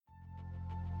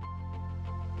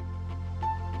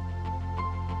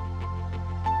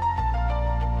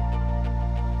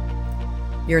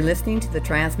You're listening to the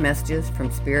Trance Messages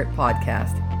from Spirit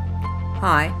podcast.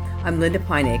 Hi, I'm Linda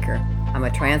Pineacre. I'm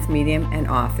a trance medium and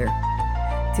author.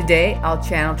 Today, I'll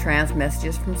channel trance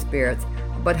messages from spirits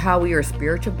about how we are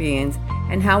spiritual beings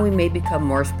and how we may become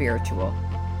more spiritual.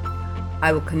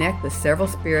 I will connect with several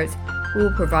spirits who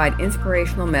will provide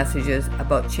inspirational messages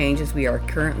about changes we are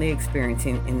currently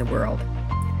experiencing in the world.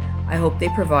 I hope they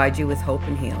provide you with hope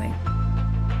and healing.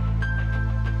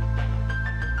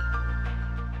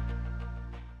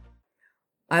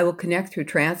 I will connect through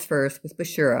trance first with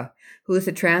Bashura, who is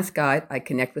the trance guide I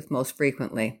connect with most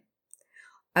frequently.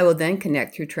 I will then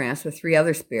connect through trance with 3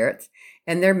 other spirits,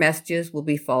 and their messages will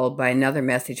be followed by another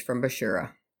message from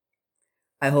Bashura.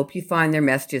 I hope you find their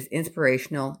messages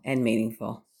inspirational and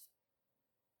meaningful.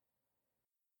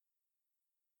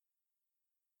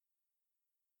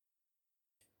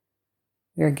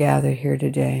 We are gathered here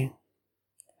today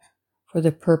for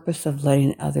the purpose of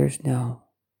letting others know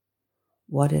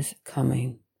what is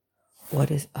coming,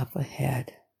 what is up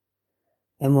ahead,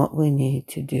 and what we need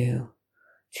to do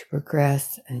to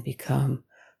progress and become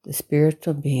the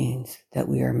spiritual beings that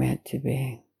we are meant to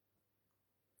be.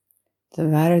 The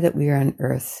matter that we are on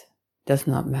earth does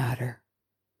not matter.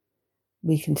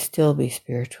 We can still be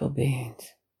spiritual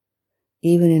beings.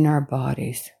 Even in our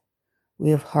bodies, we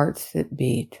have hearts that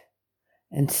beat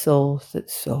and souls that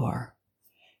soar,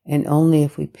 and only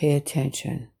if we pay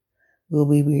attention will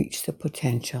we reach the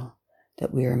potential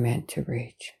that we are meant to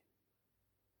reach.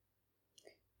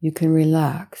 You can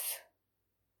relax.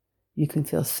 You can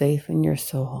feel safe in your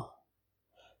soul,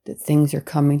 that things are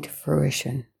coming to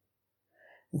fruition,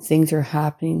 and things are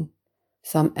happening,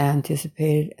 some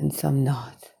anticipated and some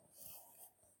not.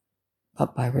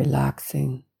 But by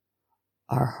relaxing,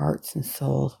 our hearts and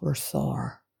souls will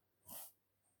soar,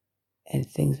 and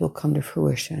things will come to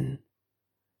fruition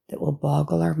that will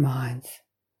boggle our minds,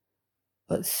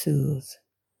 but soothe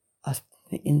us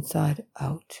from the inside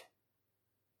out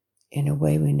in a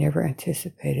way we never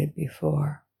anticipated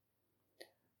before.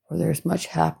 For there's much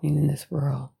happening in this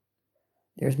world.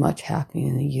 There's much happening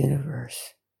in the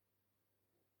universe.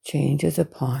 Change is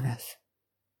upon us,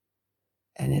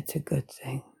 and it's a good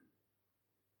thing.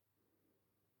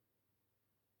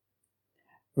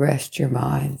 Rest your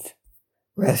minds,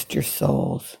 rest your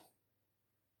souls.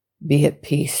 Be at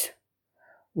peace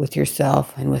with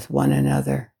yourself and with one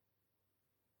another.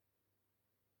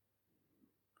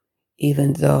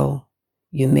 Even though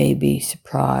you may be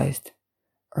surprised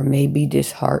or may be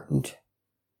disheartened,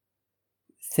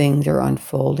 things are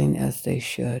unfolding as they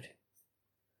should.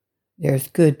 There's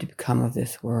good to come of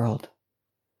this world.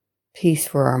 Peace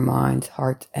for our minds,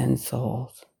 hearts, and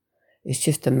souls. It's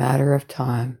just a matter of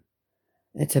time.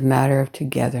 It's a matter of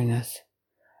togetherness,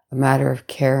 a matter of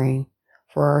caring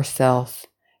for ourselves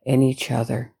and each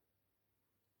other.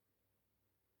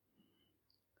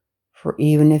 For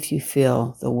even if you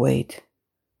feel the weight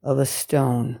of a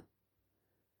stone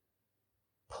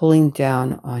pulling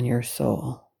down on your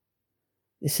soul,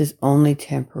 this is only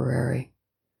temporary.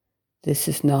 This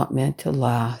is not meant to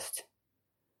last.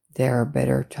 There are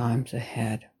better times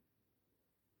ahead.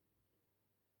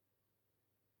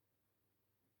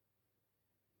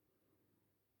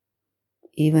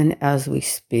 Even as we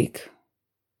speak,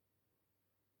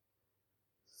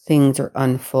 things are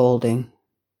unfolding.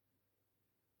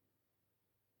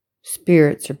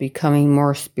 Spirits are becoming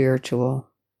more spiritual.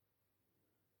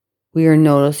 We are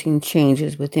noticing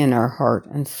changes within our heart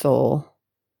and soul.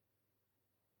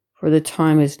 For the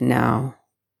time is now.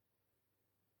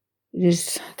 It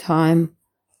is time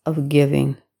of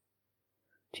giving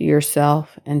to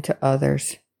yourself and to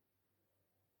others.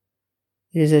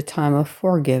 It is a time of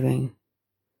forgiving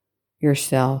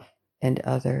yourself and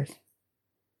others.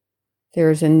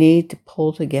 There is a need to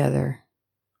pull together,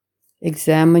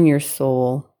 examine your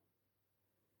soul,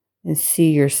 and see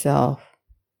yourself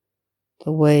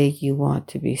the way you want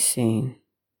to be seen,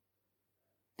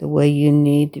 the way you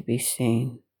need to be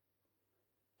seen,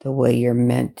 the way you're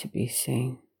meant to be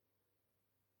seen.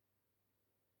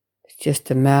 It's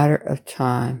just a matter of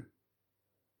time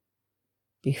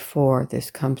before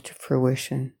this comes to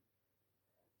fruition.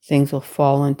 Things will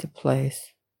fall into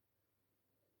place.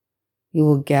 You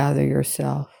will gather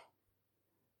yourself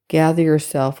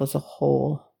as a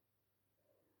whole.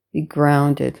 Be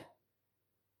grounded,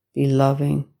 be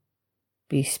loving,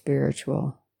 be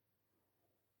spiritual.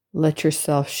 Let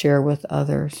yourself share with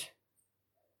others.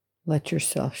 Let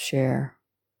yourself share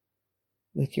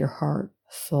with your heart,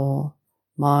 soul,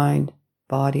 mind,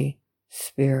 body,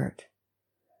 spirit.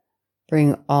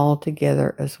 Bring all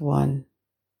together as one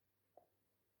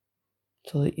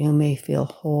so that you may feel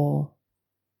whole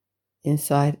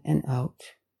inside and out,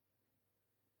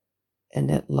 and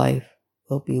that life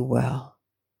will be well.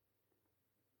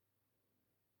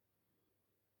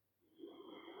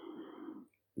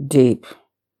 Deep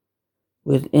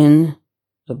within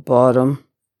the bottom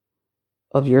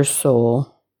of your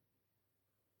soul,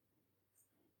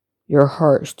 your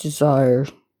heart's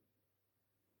desires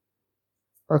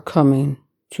are coming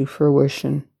to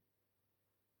fruition.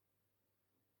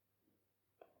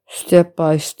 Step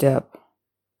by step,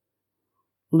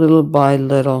 little by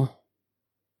little,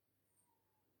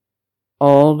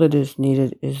 all that is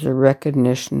needed is the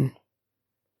recognition,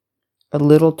 a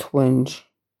little twinge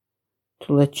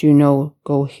to let you know,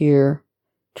 go here,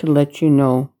 to let you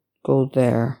know, go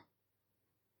there.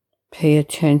 Pay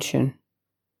attention.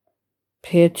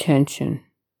 Pay attention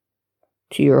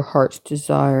to your heart's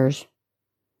desires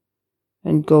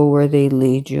and go where they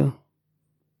lead you.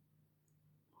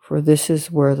 For this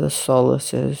is where the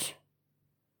solace is.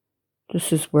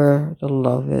 This is where the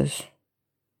love is.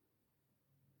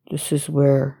 This is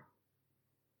where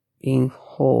being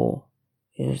whole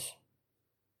is.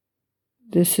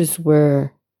 This is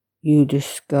where you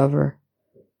discover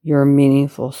your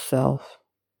meaningful self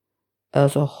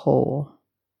as a whole,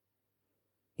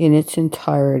 in its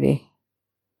entirety,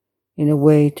 in a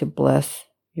way to bless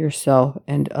yourself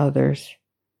and others.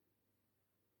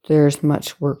 There is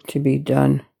much work to be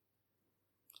done.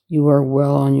 You are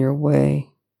well on your way.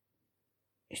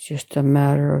 It's just a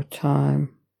matter of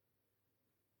time.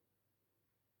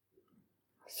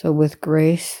 So with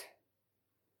grace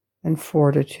and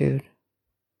fortitude,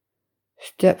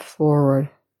 step forward.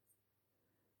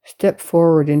 Step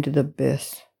forward into the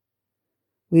abyss.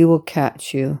 We will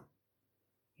catch you.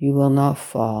 You will not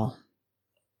fall.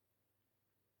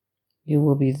 You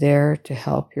will be there to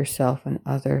help yourself and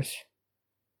others.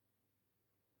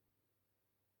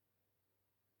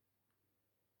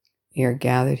 We are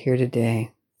gathered here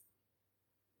today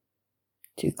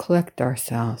to collect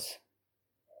ourselves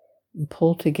and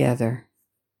pull together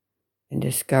and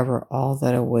discover all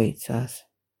that awaits us.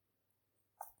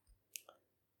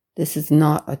 This is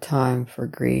not a time for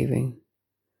grieving.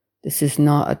 This is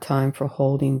not a time for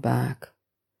holding back.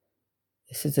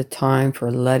 This is a time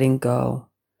for letting go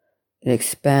and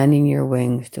expanding your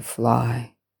wings to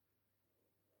fly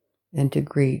and to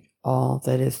greet all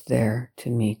that is there to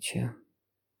meet you.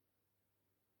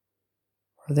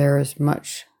 For there is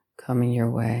much coming your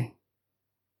way.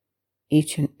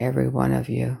 Each and every one of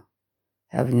you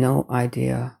have no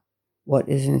idea what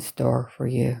is in store for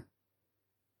you.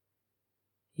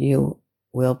 You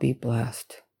will be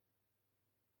blessed.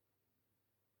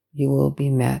 You will be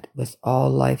met with all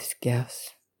life's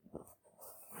gifts,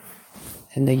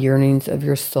 and the yearnings of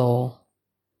your soul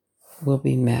will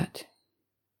be met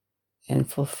and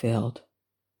fulfilled.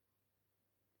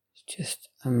 It's just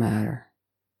a matter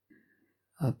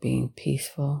of being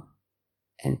peaceful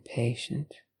and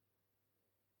patient.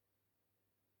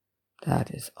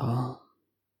 That is all.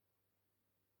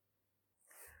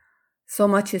 So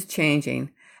much is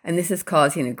changing, and this is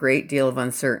causing a great deal of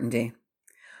uncertainty.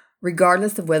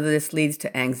 Regardless of whether this leads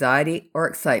to anxiety or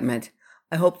excitement,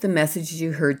 I hope the messages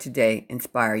you heard today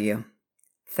inspire you.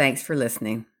 Thanks for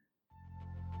listening.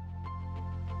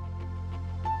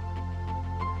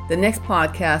 The next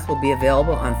podcast will be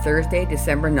available on Thursday,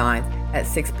 December 9th at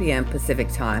 6 p.m. Pacific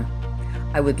Time.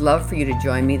 I would love for you to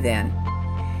join me then.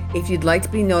 If you'd like to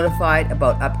be notified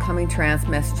about upcoming trance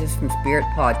messages from Spirit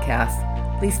Podcasts,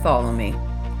 please follow me.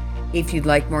 If you'd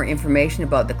like more information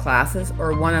about the classes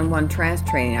or one-on-one trance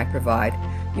training I provide,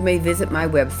 you may visit my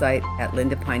website at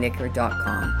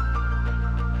lindapeinecker.com.